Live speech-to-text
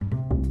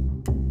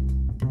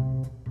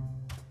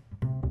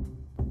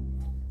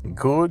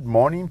Good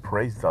morning.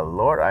 Praise the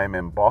Lord. I am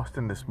in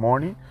Boston this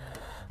morning.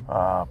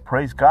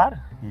 Praise God.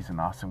 He's an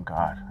awesome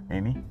God.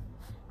 Ain't he?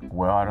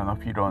 Well, I don't know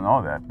if you don't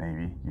know that.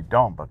 Maybe you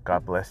don't, but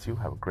God bless you.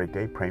 Have a great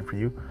day. Praying for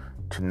you.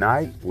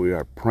 Tonight, we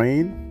are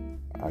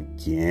praying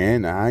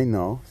again. I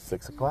know,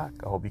 6 o'clock.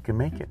 I hope you can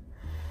make it.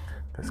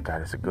 Because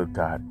God is a good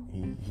God.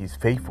 He's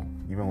faithful.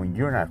 Even when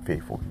you're not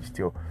faithful, He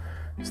still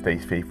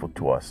stays faithful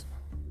to us.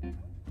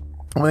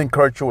 I'm going to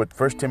encourage you with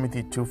 1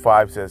 Timothy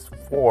 2:5 says,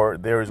 "For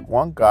there is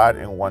one God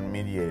and one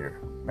mediator."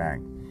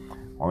 Bang.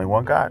 Only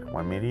one God,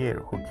 one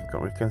mediator who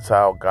can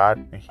reconcile God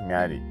and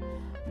humanity.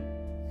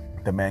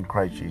 The man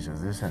Christ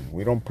Jesus. Listen,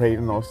 we don't pray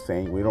to no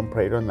saint. We don't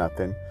pray to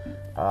nothing.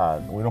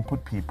 We don't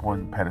put people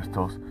in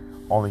pedestals.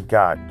 Only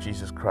God,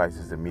 Jesus Christ,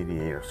 is the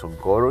mediator. So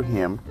go to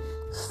Him.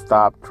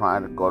 Stop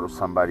trying to go to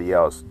somebody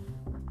else.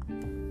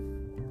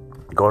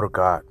 Go to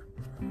God.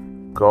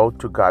 Go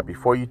to God.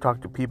 Before you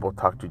talk to people,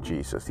 talk to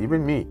Jesus.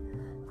 Even me.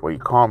 Before you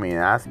call me and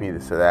ask me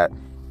this or that,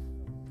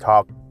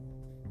 talk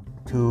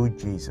to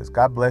Jesus.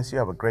 God bless you.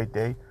 Have a great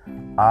day.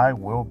 I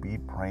will be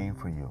praying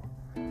for you.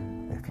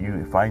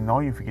 If I know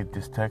you, if you get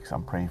this text,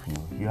 I'm praying for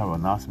you. You have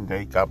an awesome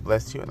day. God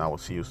bless you, and I will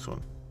see you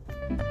soon.